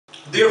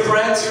Dear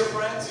friends,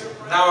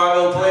 now I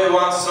will play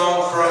one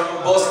song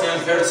from Bosnia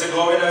and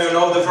Herzegovina, you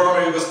know, the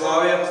former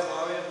Yugoslavia.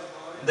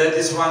 That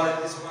is one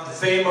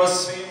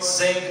famous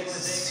singer,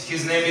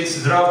 his name is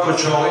Zdravko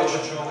Čolić,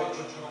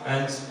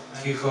 and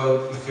he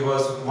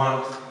was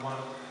one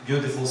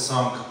beautiful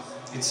song.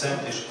 It's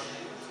Sentish.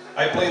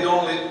 I played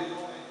only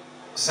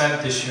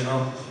Sentish, you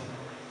know.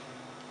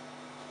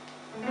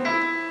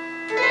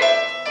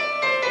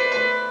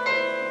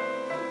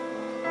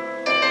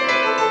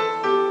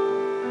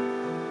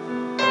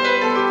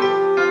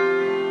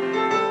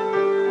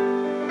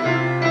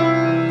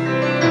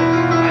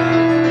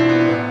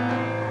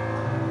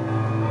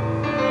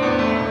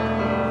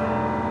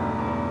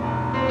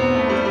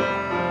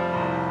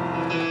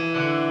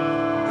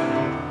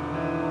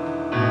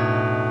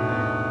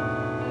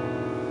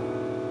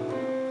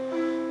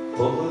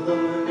 Pogledom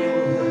me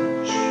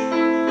miluješ,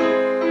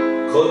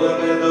 ko da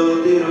me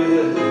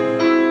dodiruje,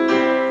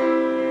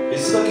 i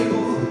svaki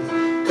put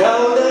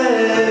kao da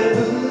je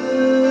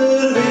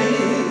prvi.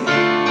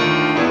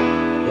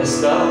 Ja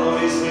stalno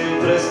mislim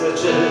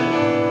prestaće,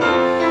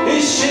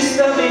 iz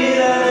čista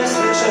mira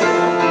nesreće,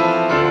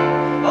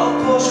 al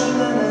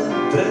poželja ne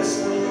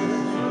prestaje,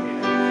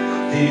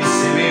 ti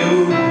si mi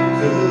u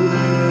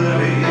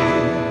krvi.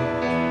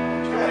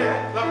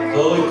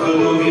 Toliko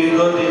dugih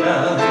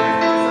godina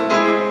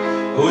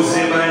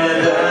uzimanja,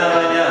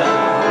 davanja,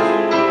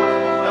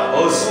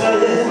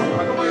 ostaje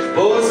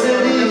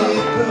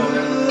posljednji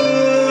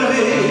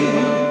prvi.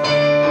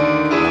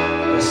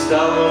 Ja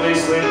stalno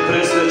mislim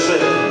prestaće,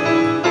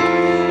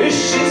 iz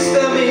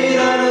čista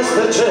mira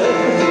nestaće,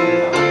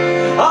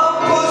 a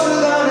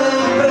poželja ne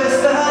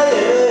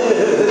prestaje,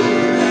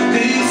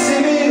 ti si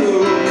mi u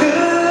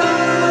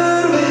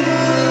krvi.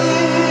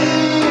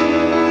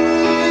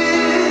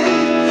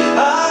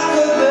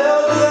 Ako te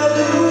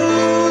odvedu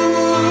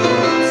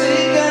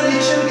cigani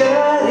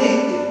čergari,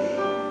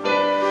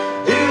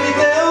 ili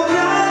te u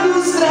gradu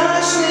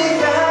strašni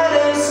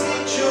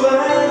haremski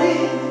čuvari,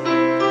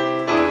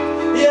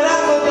 jer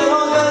ako te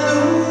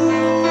odvedu,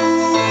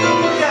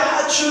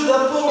 ja ću da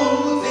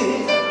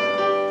poludim.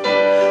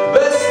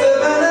 Bez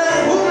tebe ne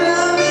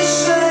umem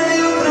više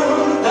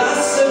jutrom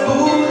da se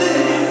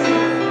budim,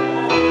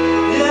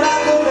 jer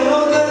ako me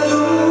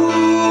odvedu,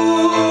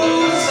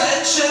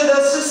 sve će da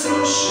se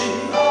sruši.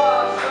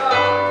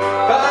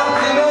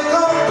 Pamti me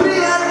ko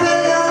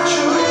prijatelja,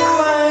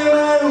 čuvaj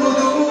me u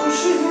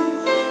duši.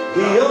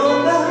 I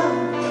onda,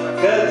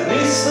 kad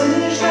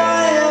misliš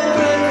da je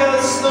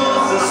prekasno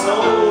za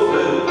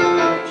snove,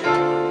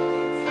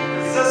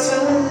 za sve.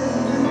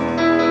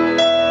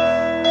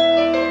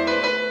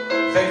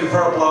 Thank you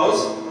for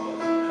applause.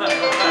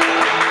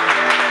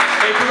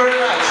 Thank you very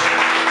much.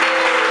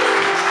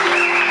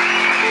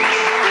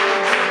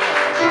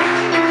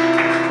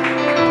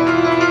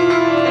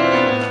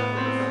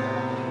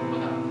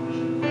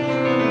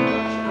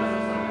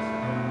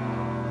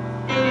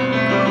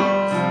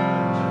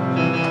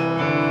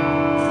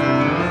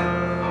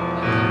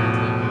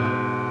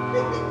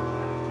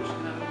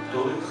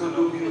 Toliko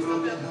dugih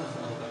godina,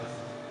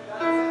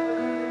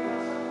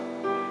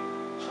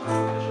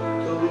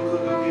 toliko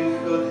dugih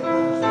godina,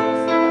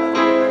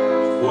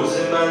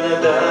 uzimanja,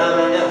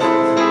 davanja,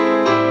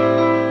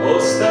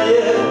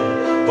 ostaje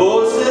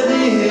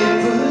posljednji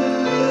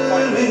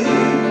prvi.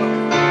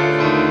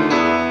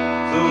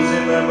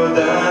 Uzimamo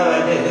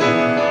davanje,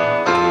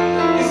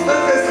 iz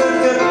svrhe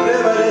slatke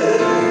prevare,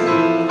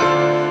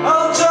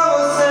 al čavo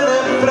se ne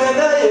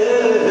predaje,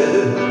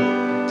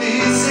 ti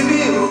si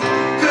mi u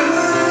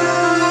krvi.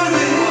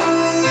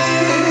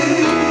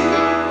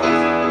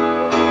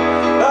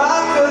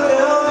 Ako te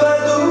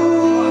odvedu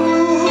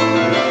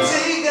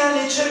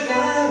cigani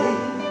čergari,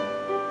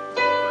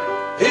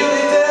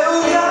 ili te u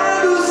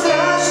gradu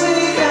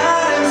strašni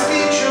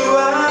haremski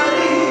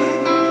čuvari,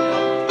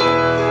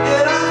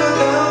 jer ako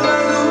te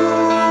odvedu,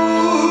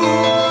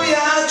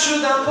 ja ću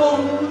da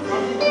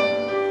poludim.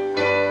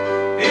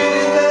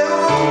 Ili te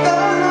u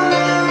danu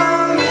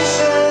nemam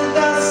više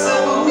da se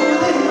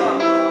budim.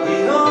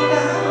 I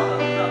onda,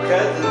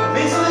 kad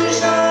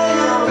misliš da je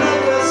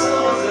prekasno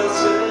za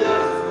sve,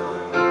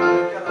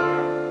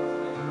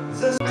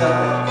 za sve.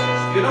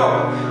 You know,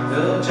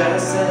 You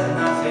just said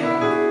nothing.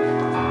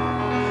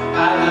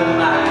 I don't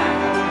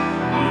mind.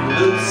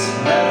 You lose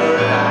never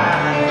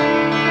die.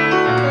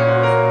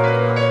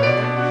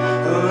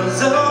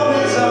 Who's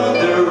always on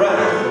the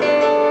run,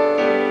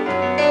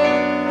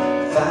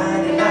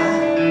 finding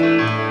out,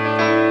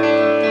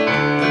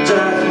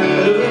 just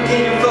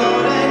looking for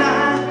the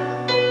night.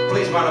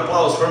 please one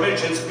applause for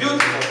Mircha. It's beautiful.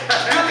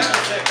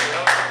 Beautiful thing, you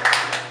know.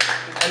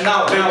 And now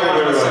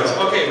one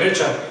song. Okay,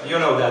 Mircha, you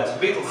know that.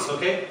 Beatles,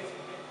 okay?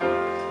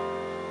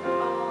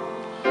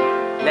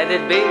 Let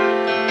it be.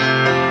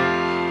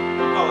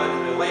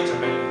 Oh, later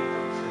maybe.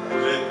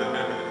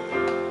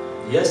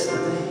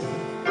 Yesterday,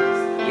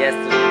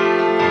 Yesterday.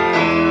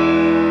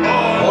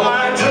 all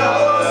my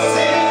troubles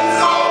seem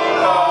so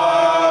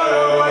far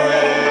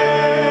away.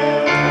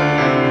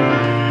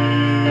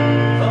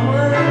 Oh,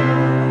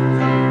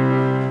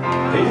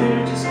 I'm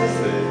here to stay.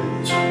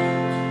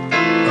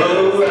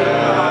 Oh,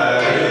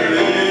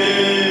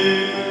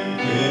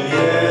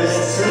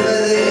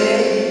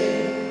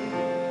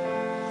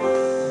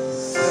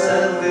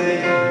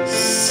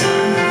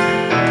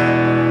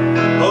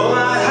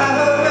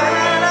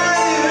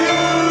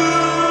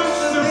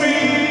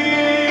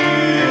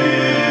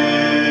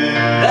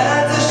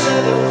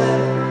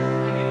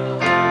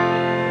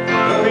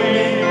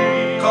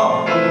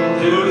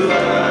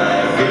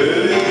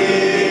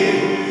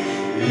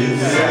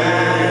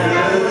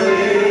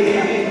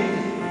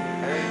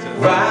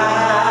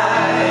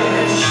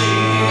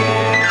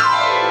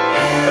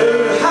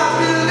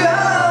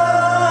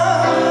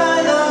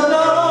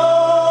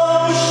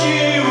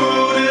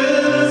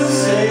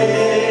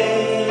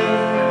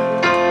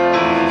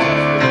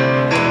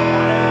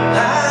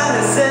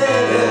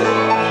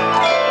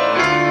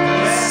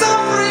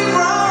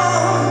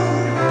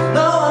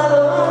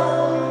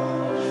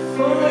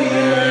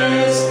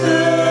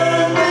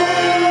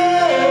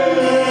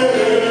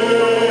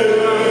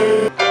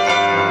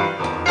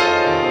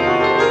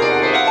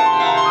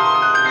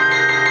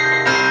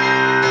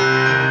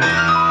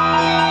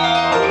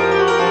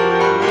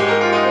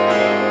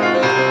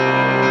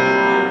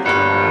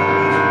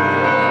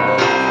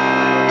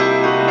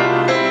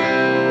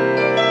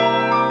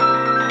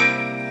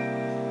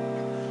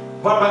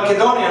 one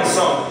Macedonian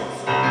song.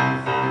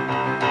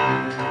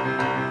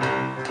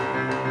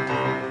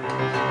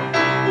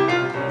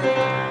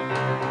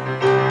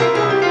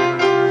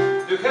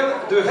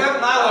 Do you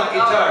have nylon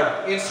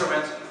guitar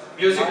instrument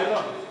music?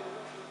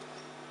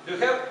 Do you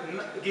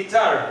have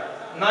guitar,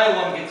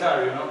 nylon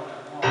guitar? You know?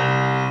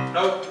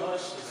 No.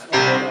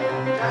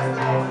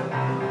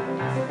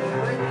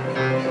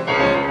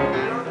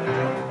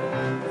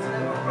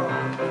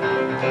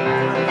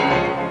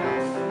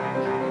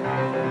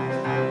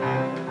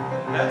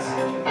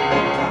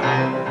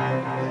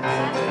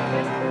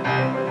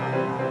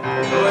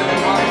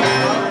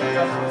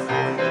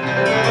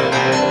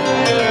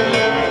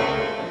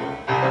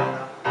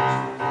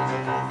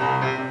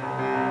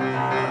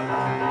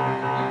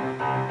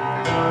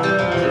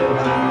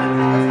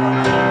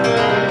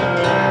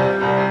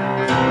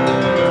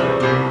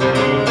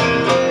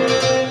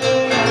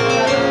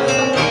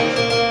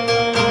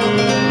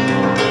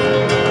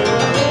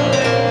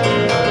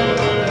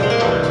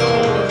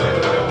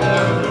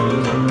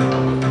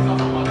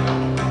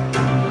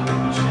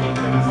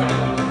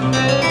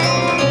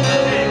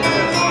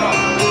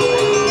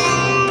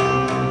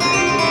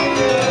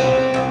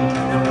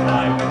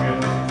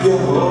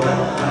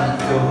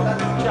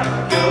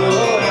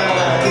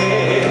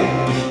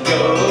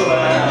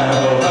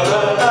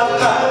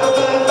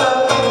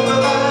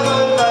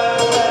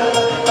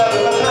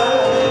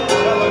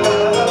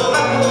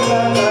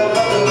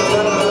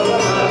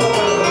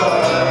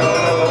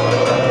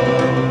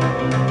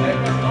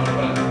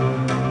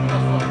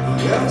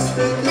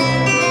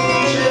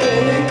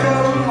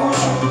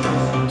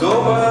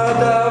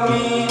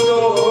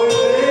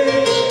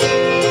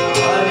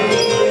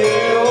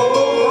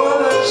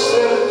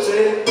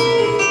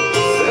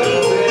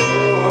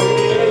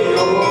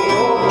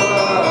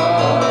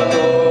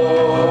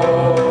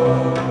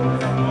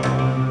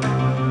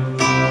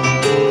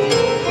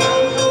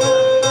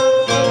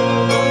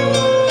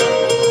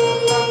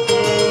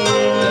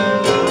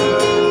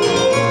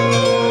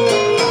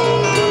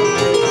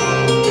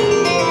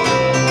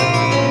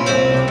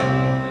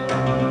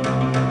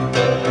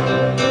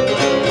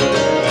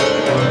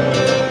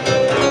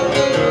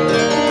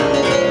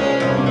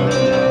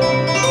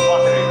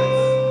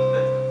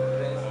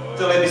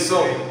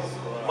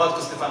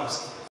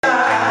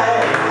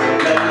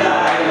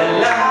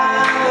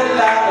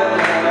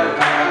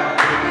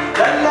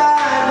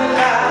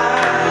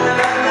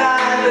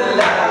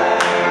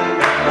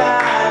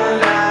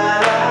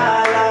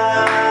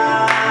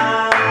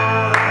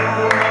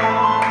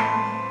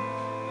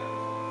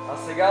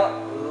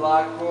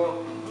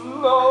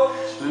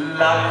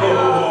 Laku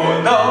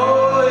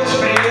noć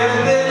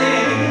prijatelji,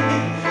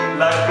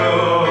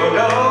 laku